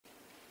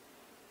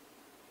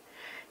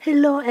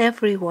Hello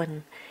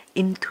everyone.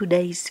 In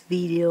today's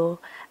video,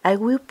 I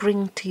will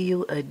bring to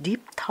you a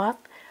deep thought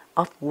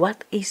of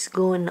what is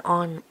going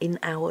on in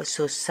our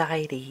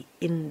society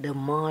in the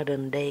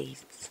modern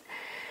days.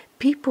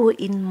 People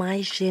in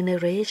my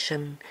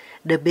generation,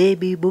 the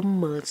baby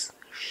boomers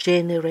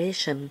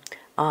generation,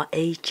 are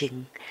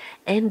aging,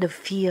 and the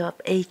fear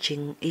of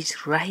aging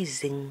is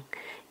rising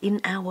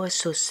in our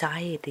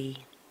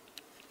society.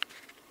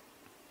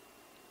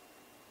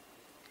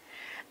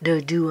 The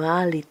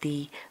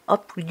duality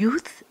of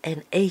youth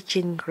and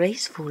aging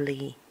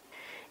gracefully.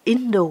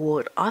 In the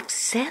world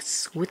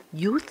obsessed with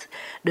youth,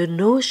 the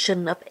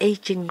notion of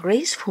aging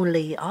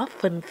gracefully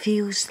often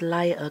feels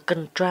like a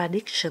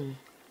contradiction.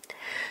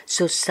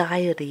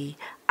 Society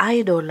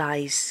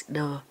idolizes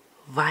the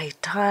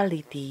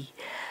vitality,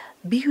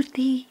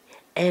 beauty,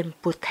 and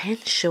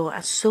potential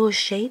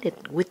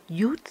associated with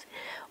youth,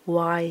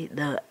 while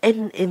the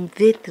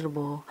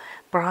inevitable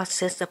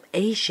process of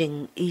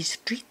aging is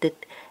treated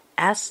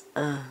as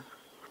a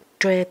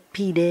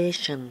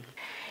trepidation.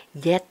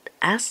 Yet,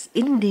 as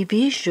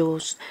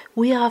individuals,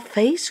 we are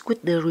faced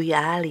with the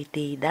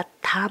reality that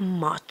time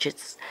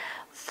marches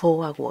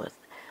forward,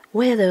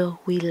 whether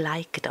we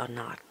like it or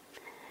not.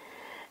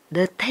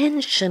 The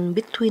tension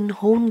between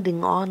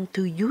holding on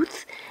to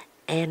youth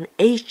and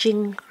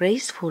aging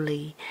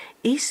gracefully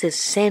is a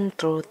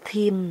central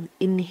theme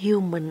in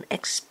human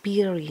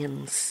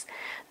experience,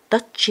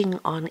 touching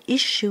on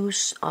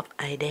issues of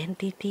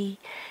identity,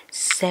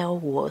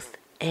 self-worth,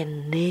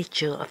 and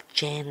nature of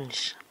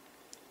change.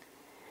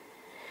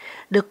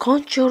 The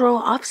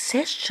cultural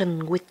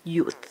obsession with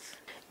youth.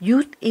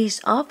 Youth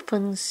is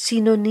often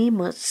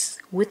synonymous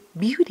with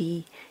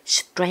beauty,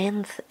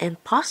 strength,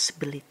 and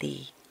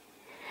possibility.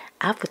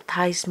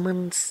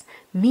 Advertisements,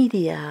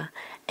 media,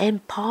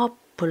 and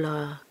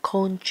popular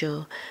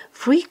culture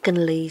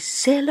frequently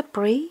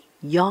celebrate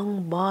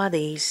young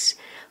bodies,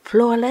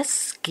 flawless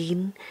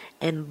skin,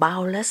 and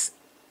boundless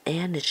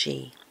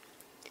energy.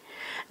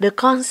 The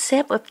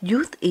concept of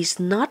youth is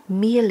not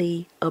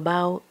merely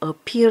about a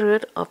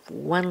period of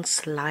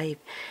one's life.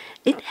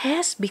 It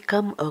has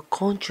become a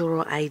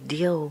cultural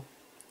ideal.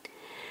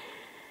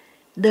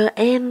 The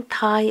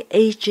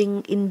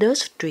anti-aging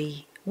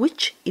industry,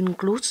 which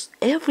includes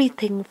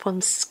everything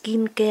from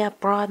skincare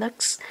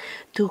products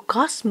to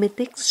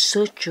cosmetic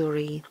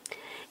surgery,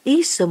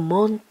 is a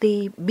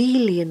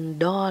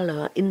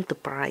multi-billion-dollar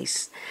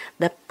enterprise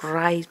that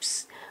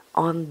thrives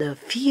on the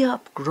fear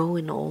of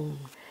growing old.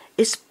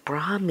 It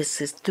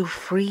promises to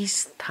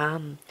freeze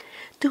time,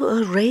 to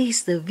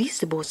erase the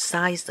visible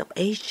signs of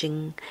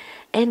aging,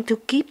 and to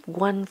keep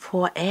one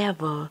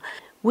forever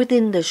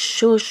within the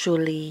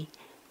socially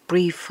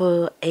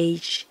preferred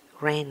age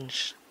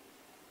range.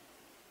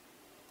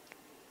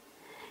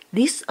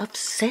 This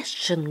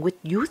obsession with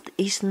youth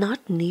is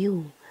not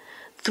new.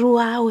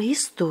 Throughout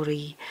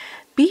history,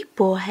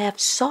 people have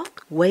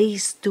sought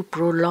ways to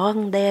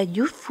prolong their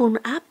youthful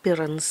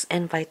appearance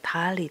and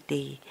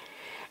vitality.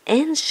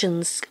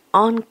 Ancient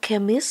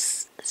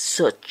alchemists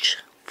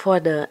searched for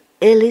the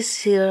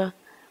elixir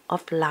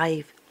of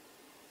life,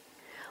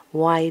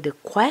 while the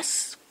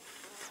quest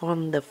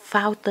from the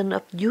fountain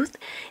of youth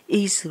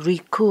is a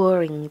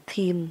recurring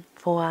theme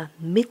for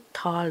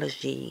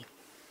mythology.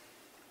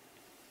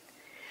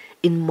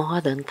 In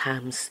modern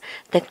times,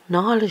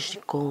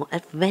 technological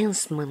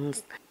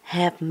advancements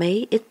have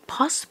made it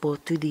possible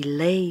to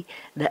delay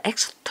the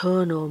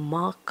external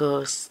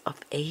markers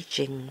of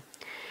aging.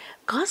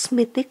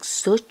 Cosmetic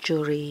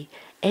surgery,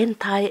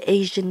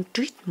 anti-aging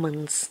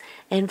treatments,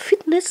 and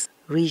fitness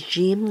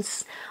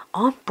regimes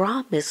all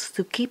promise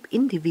to keep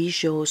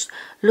individuals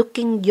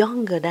looking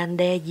younger than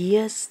their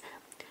years.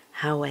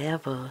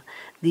 However,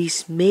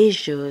 these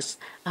measures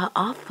are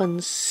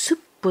often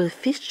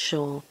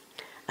superficial,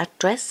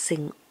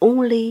 addressing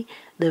only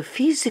the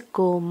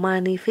physical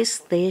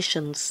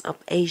manifestations of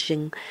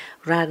aging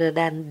rather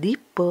than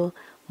deeper,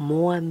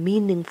 more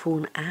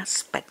meaningful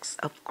aspects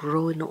of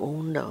growing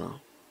older.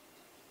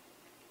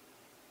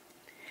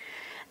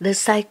 The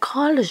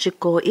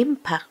psychological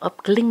impact of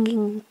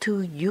clinging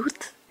to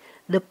youth,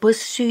 the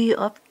pursuit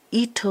of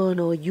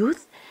eternal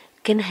youth,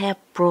 can have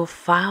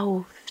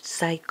profound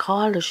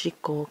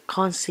psychological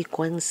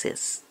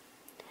consequences.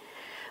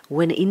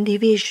 When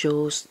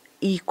individuals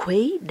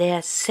equate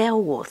their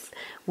self-worth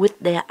with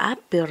their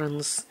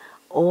appearance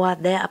or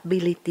their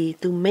ability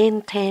to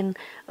maintain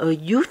a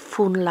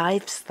youthful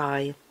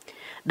lifestyle,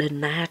 the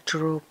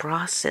natural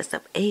process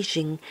of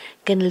aging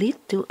can lead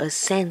to a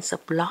sense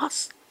of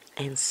loss,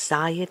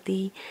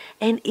 anxiety,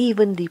 and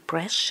even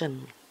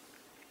depression.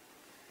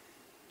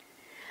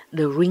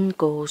 The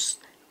wrinkles,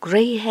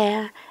 gray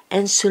hair,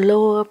 and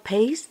slower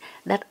pace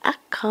that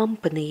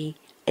accompany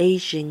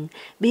aging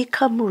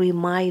become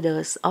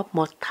reminders of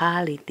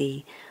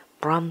mortality,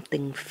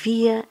 prompting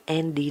fear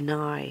and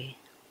denial.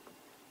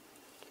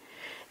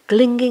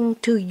 Clinging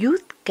to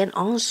youth can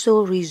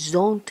also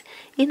result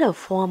in a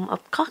form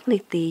of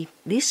cognitive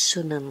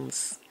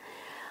dissonance.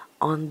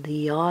 On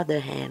the other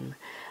hand,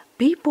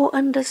 people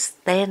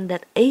understand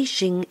that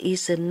aging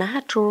is a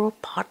natural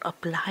part of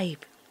life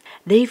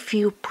They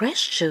feel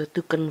pressure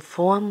to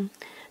conform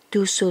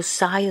to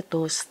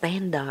societal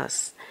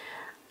standards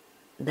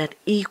that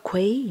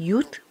equate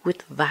youth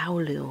with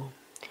value.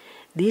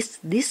 This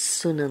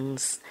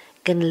dissonance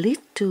can lead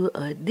to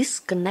a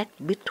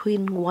disconnect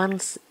between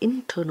one's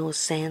internal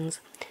sense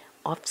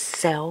of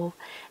self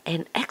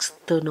and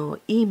external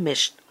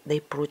image they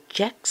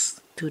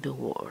project to the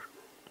world.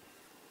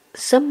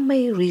 Some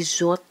may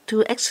resort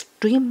to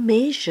extreme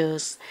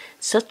measures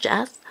such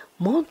as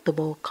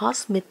multiple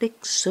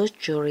cosmetic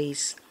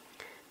surgeries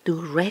to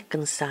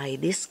reconcile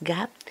this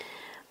gap,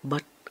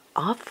 but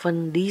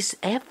often these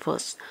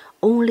efforts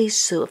only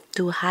serve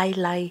to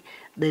highlight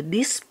the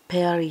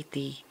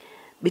disparity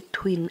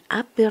between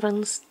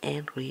appearance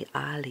and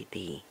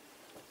reality.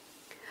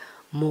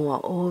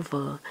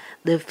 Moreover,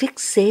 the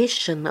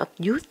fixation of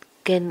youth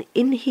can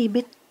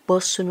inhibit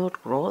personal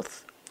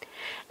growth.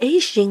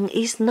 Aging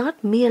is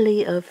not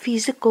merely a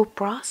physical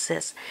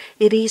process,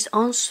 it is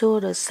also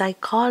the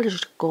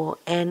psychological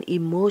and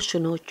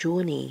emotional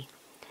journey.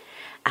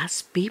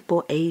 As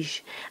people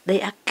age, they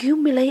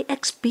accumulate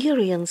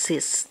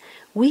experiences,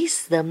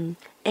 wisdom,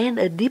 and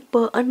a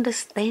deeper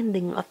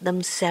understanding of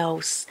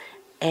themselves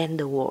and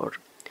the world.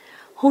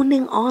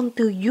 Holding on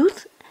to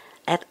youth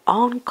at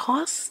all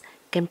costs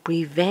can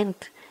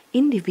prevent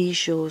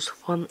individuals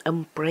from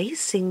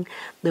embracing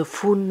the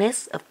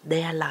fullness of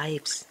their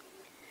lives,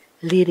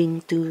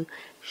 leading to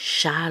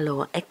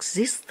shallow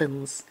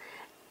existence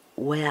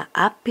where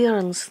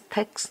appearance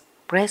takes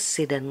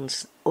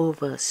precedence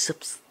over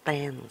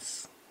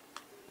substance.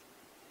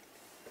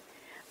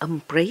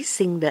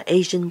 Embracing the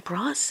aging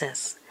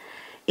process,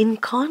 in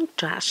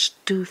contrast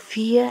to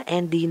fear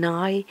and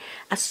denial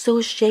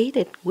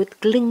associated with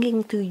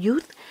clinging to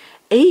youth,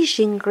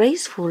 aging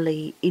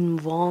gracefully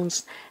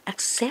involves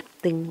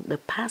accepting the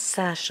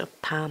passage of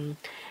time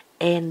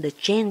and the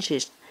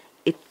changes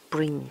it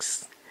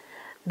brings.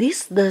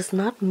 This does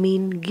not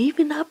mean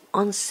giving up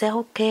on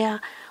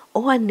self-care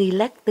or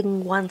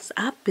neglecting one's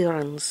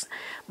appearance,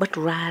 but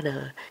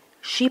rather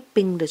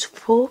shifting the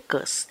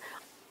focus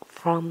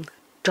from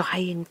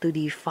trying to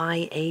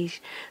defy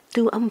age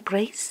to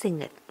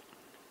embracing it.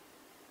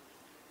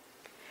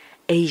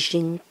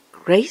 Aging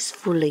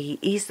gracefully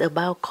is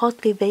about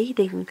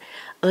cultivating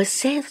a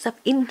sense of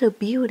inner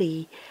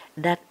beauty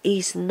that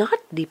is not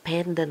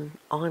dependent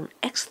on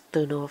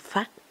external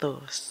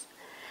factors.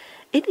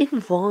 It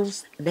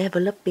involves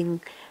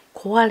developing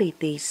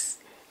qualities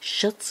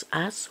such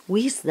as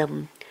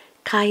wisdom,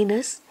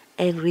 kindness,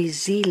 and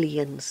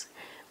resilience,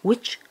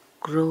 which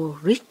grow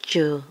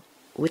richer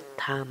with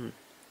time.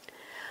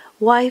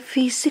 While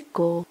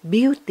physical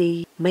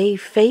beauty may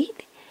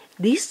fade,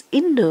 these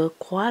inner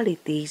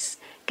qualities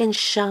can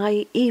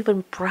shine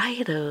even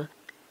brighter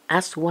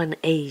as one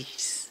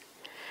ages.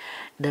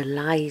 The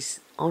lines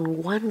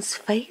on one's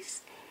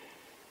face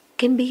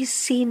can be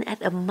seen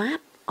as a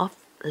map of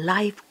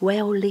life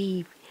well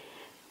lived,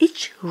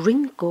 each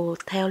wrinkle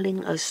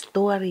telling a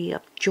story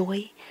of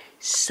joy,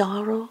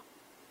 sorrow,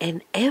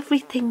 and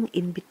everything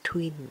in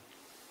between.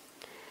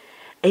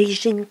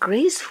 Aging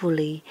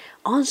gracefully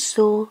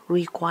also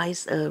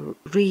requires a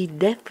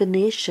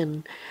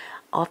redefinition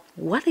of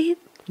what it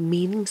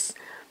means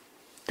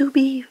to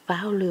be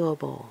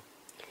valuable.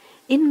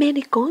 In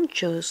many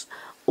cultures,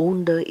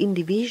 older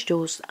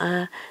individuals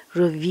are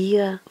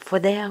revered for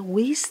their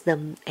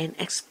wisdom and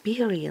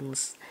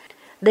experience.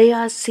 They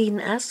are seen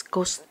as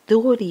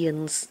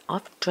custodians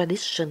of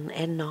tradition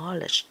and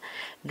knowledge,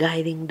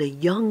 guiding the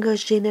younger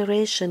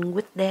generation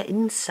with their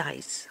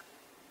insights.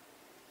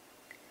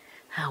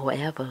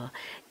 However,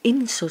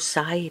 in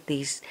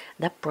societies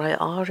that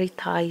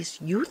prioritize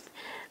youth,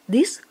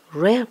 this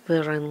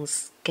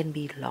reverence can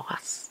be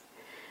lost.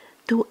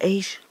 To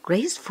age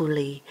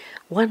gracefully,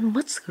 one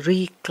must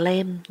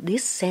reclaim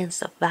this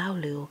sense of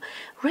value,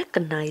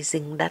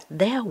 recognizing that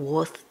their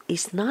worth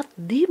is not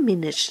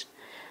diminished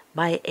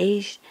by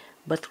age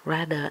but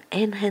rather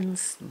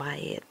enhanced by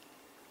it.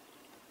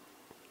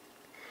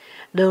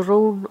 The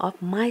role of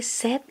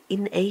mindset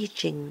in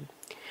aging.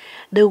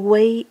 The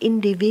way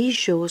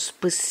individuals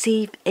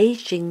perceive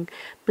aging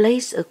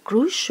plays a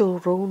crucial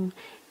role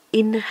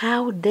in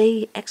how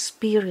they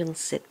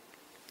experience it.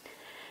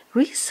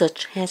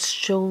 Research has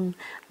shown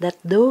that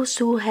those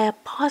who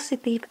have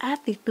positive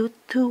attitude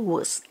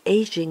towards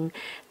aging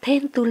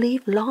tend to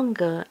live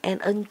longer and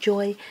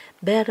enjoy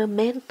better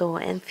mental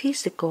and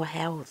physical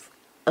health.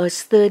 A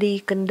study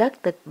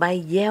conducted by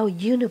Yale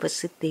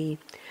University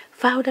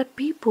found that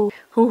people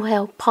who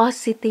have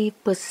positive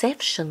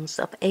perceptions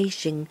of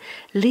aging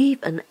live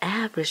an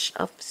average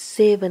of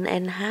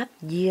 7.5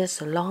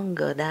 years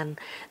longer than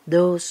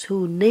those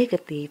who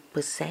negative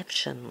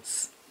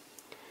perceptions.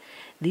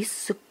 This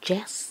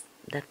suggests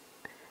that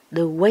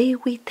the way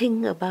we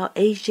think about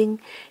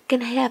aging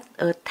can have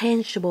a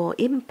tangible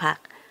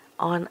impact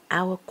on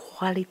our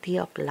quality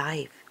of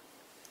life.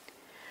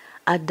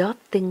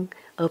 Adopting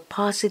a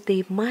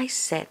positive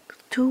mindset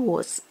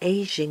towards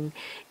aging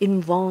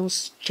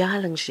involves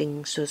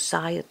challenging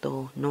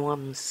societal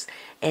norms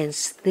and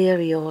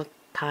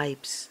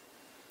stereotypes.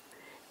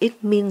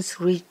 It means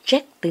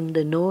rejecting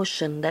the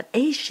notion that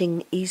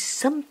aging is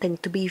something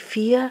to be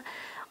feared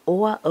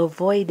or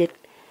avoided,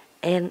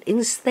 and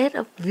instead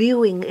of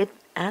viewing it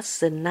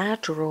as a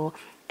natural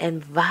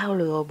and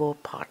valuable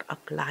part of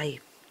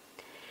life.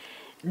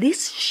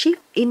 This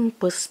shift in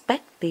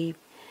perspective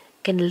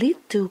can lead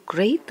to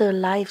greater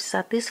life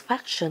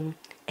satisfaction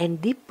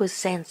and deeper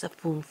sense of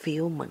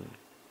fulfillment.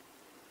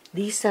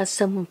 These are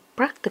some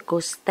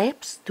practical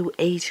steps to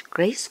age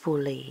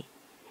gracefully.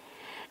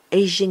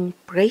 Aging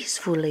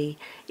gracefully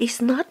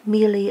is not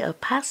merely a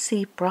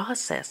passive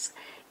process,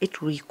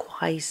 it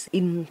requires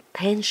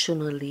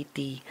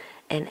intentionality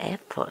and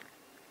effort.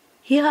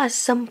 Here are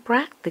some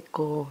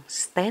practical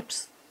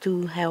steps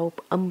to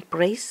help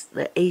embrace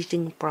the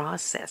aging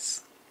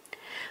process.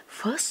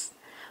 First,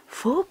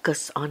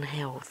 focus on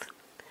health.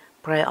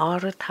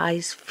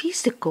 Prioritize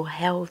physical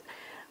health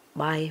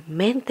by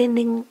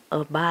maintaining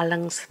a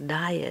balanced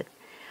diet,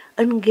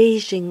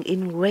 engaging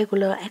in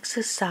regular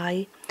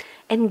exercise,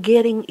 and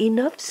getting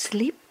enough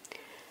sleep.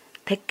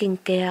 Taking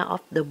care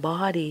of the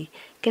body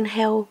can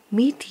help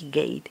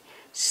mitigate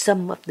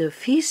some of the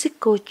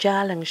physical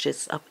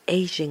challenges of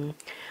aging,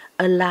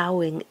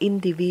 allowing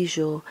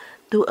individuals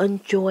to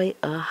enjoy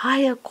a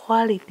higher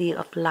quality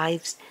of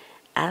life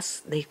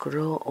as they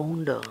grow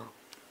older.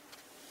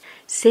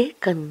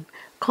 Second,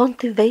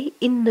 cultivate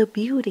inner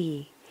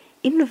beauty.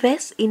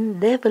 Invest in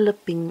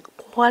developing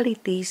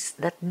qualities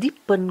that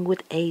deepen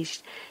with age,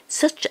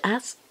 such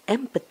as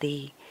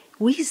empathy,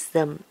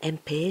 wisdom,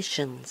 and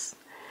patience.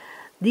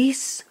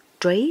 These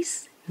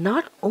traits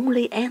not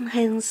only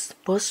enhance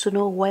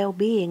personal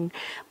well-being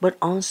but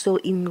also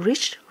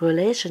enrich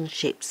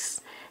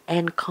relationships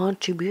and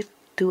contribute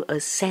to a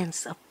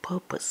sense of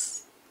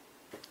purpose.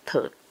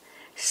 Third,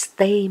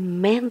 stay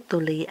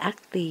mentally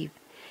active.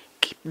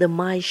 Keep the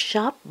mind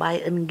sharp by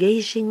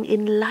engaging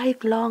in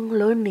lifelong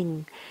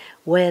learning,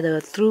 whether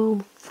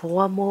through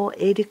formal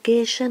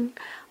education,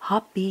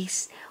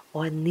 hobbies,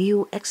 or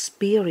new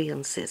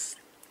experiences.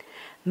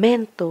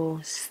 Mental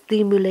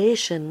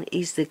stimulation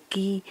is the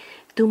key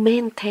to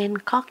maintain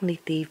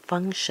cognitive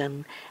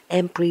function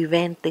and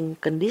preventing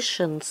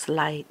conditions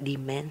like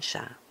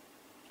dementia.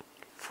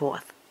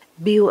 Fourth,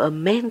 build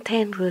and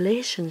maintain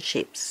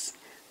relationships.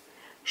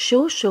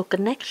 Social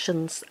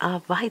connections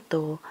are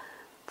vital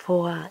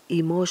for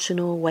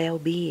emotional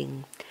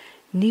well-being.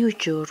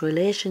 Nurture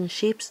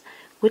relationships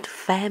with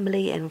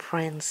family and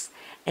friends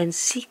and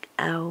seek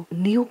out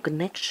new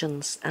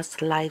connections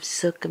as life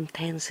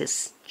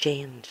circumstances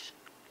change.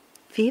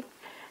 Fifth,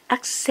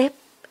 accept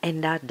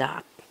and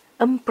adapt.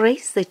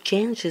 Embrace the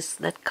changes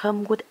that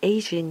come with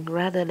aging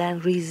rather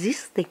than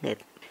resisting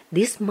it.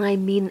 This might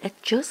mean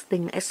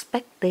adjusting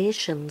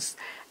expectations,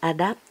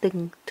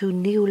 adapting to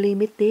new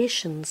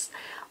limitations,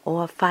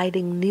 or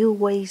finding new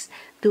ways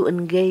to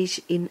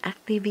engage in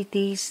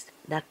activities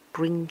that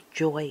bring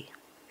joy.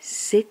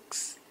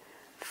 6.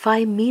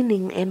 Find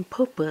meaning and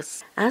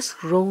purpose as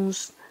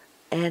roles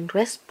and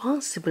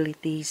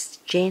responsibilities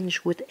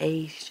change with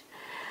age.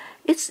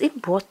 It's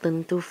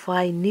important to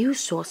find new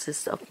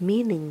sources of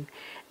meaning.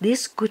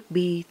 This could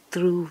be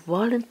through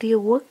volunteer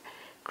work,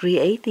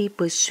 creative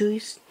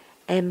pursuits,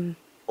 and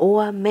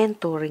or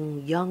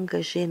mentoring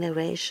younger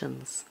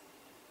generations.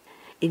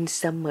 In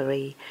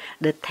summary,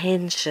 the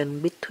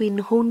tension between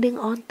holding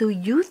on to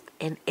youth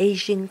and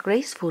aging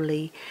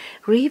gracefully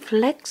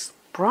reflects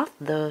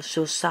broader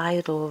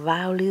societal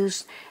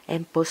values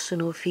and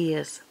personal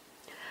fears.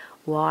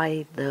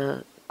 While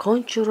the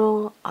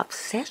cultural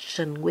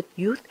obsession with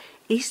youth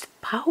is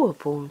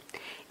powerful,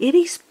 it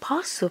is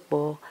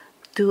possible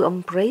to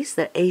embrace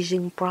the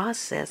aging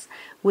process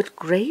with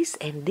grace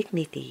and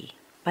dignity.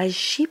 By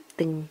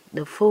shifting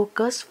the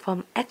focus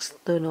from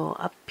external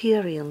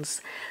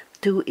appearance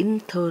to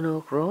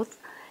internal growth,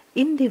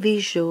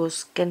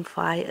 individuals can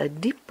find a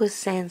deeper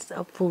sense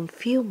of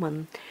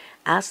fulfillment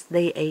as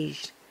they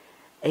age.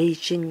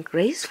 Aging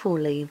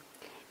gracefully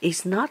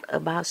is not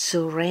about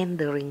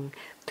surrendering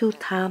to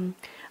time,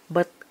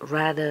 but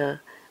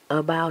rather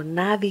about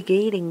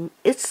navigating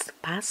its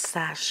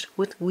passage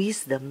with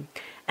wisdom,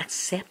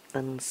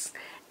 acceptance,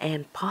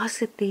 and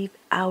positive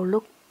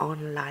outlook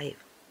on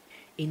life.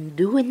 In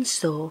doing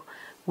so,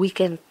 we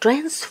can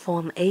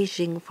transform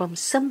aging from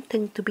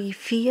something to be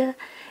feared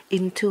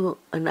into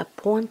an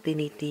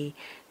opportunity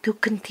to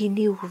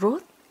continue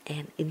growth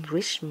and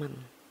enrichment.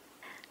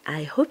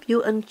 I hope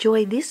you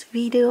enjoy this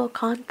video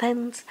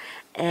content,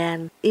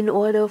 and in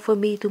order for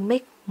me to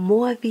make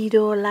more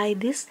video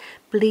like this,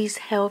 please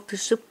help to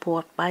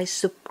support by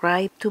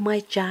subscribe to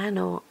my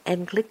channel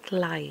and click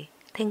like.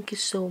 Thank you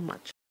so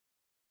much.